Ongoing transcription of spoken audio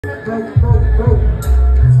This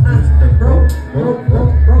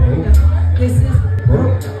is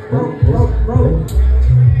broke.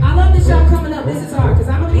 I love that y'all coming up. This is hard because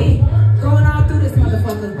I'm gonna be going all through this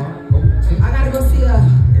motherfucker. I gotta go see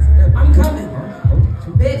I'm coming.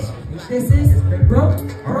 Bitch, this is broke.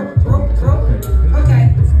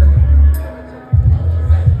 Okay.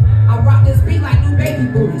 I rock this beat like new baby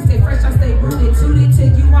booty. Stay fresh, I stay rooted. Tooted to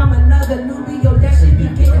you, I'm another newbie. Yo, that shit be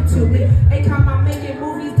getting to me. Ain't come out making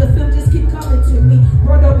movies, the film just keep coming to me.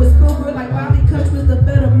 Brought up with Spielberg like Bobby Cuts with the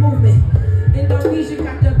better movement. Indonesia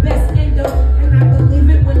got the best endo, and I believe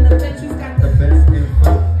it when the veterans got the best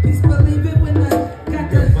info. Please believe it when the got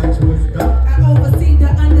the I oversee the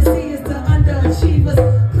underseers, the underachievers.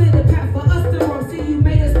 Clear the path for us to roam. See, you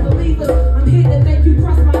made us believers. I'm here to thank you.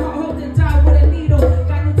 Cross my heart, hope to die with a needle.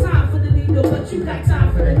 Got no time for the needle, but you got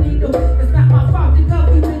time for the needle. It's not my fault. The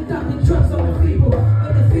government dumping trucks on the people,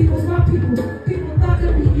 but the people's my people. People thought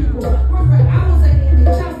to be equal. Work for hours at end.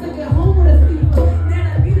 Shots to get home with a fever. Then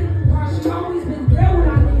I need a new heart. She always been there when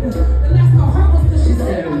I need her. The last girl hurt was because she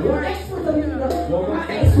said your ex was a leader. My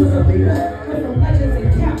ex was a leader. With the legends and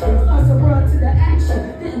captains, us a run to the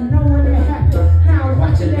action. Didn't know when it happened. Now I'm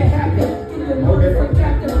watching it happen. Get the motive from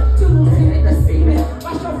captain. Tools in the semen.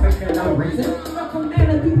 Watch your freak for no reason. Your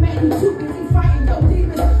commander be made you too busy fighting your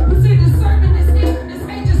demons. Who's in the serving this thing? This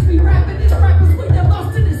ain't just be rapping. This rappers with them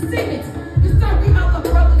lost to the sentence. It's sorry other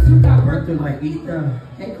brothers who got birthed like Ether.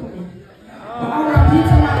 Hey, Queen. R.I.P.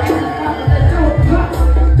 to my